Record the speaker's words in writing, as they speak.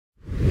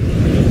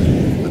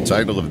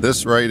title of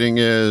this writing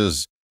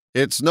is,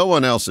 It's No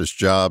One Else's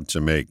Job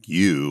to Make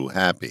You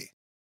Happy.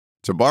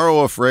 To borrow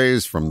a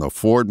phrase from the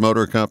Ford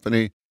Motor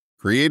Company,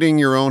 creating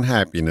your own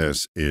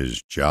happiness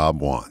is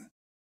job one.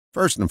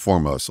 First and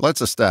foremost,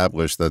 let's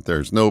establish that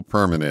there's no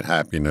permanent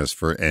happiness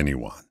for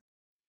anyone.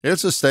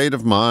 It's a state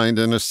of mind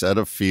and a set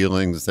of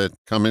feelings that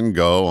come and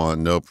go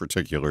on no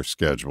particular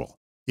schedule.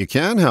 You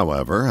can,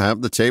 however,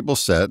 have the table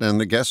set and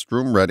the guest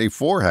room ready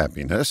for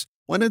happiness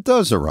when it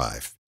does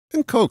arrive,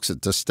 and coax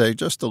it to stay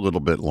just a little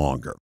bit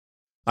longer.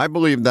 I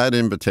believe that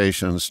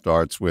invitation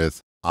starts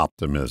with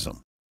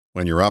optimism.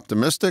 When you're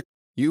optimistic,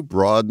 you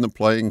broaden the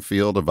playing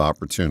field of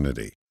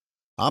opportunity.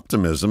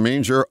 Optimism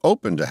means you're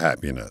open to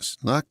happiness,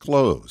 not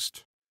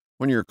closed.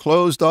 When you're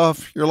closed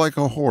off, you're like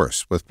a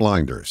horse with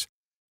blinders.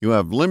 You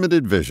have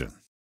limited vision.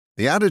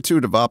 The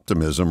attitude of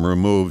optimism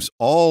removes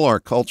all our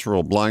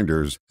cultural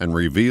blinders and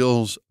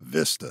reveals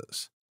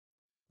vistas.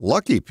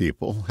 Lucky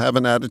people have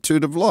an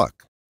attitude of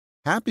luck.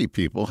 Happy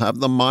people have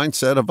the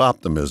mindset of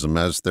optimism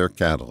as their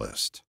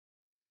catalyst.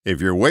 If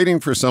you're waiting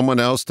for someone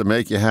else to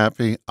make you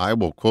happy, I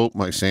will quote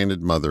my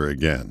sainted mother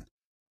again.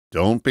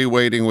 Don't be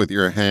waiting with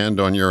your hand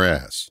on your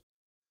ass.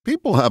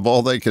 People have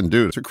all they can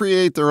do to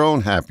create their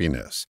own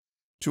happiness.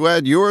 To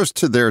add yours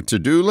to their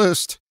to-do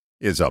list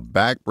is a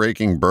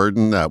back-breaking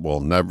burden that will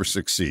never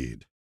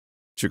succeed.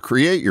 To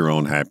create your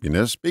own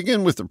happiness,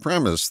 begin with the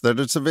premise that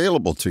it's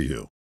available to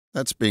you.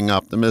 That's being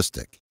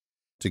optimistic.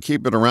 To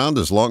keep it around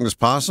as long as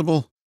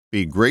possible,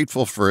 be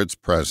grateful for its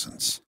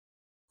presence.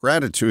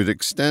 Gratitude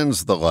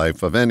extends the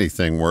life of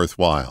anything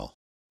worthwhile.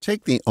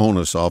 Take the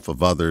onus off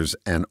of others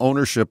and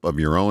ownership of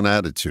your own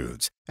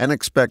attitudes, and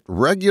expect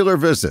regular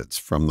visits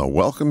from the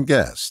welcome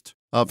guest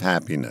of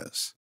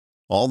happiness.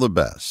 All the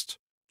best,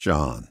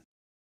 John.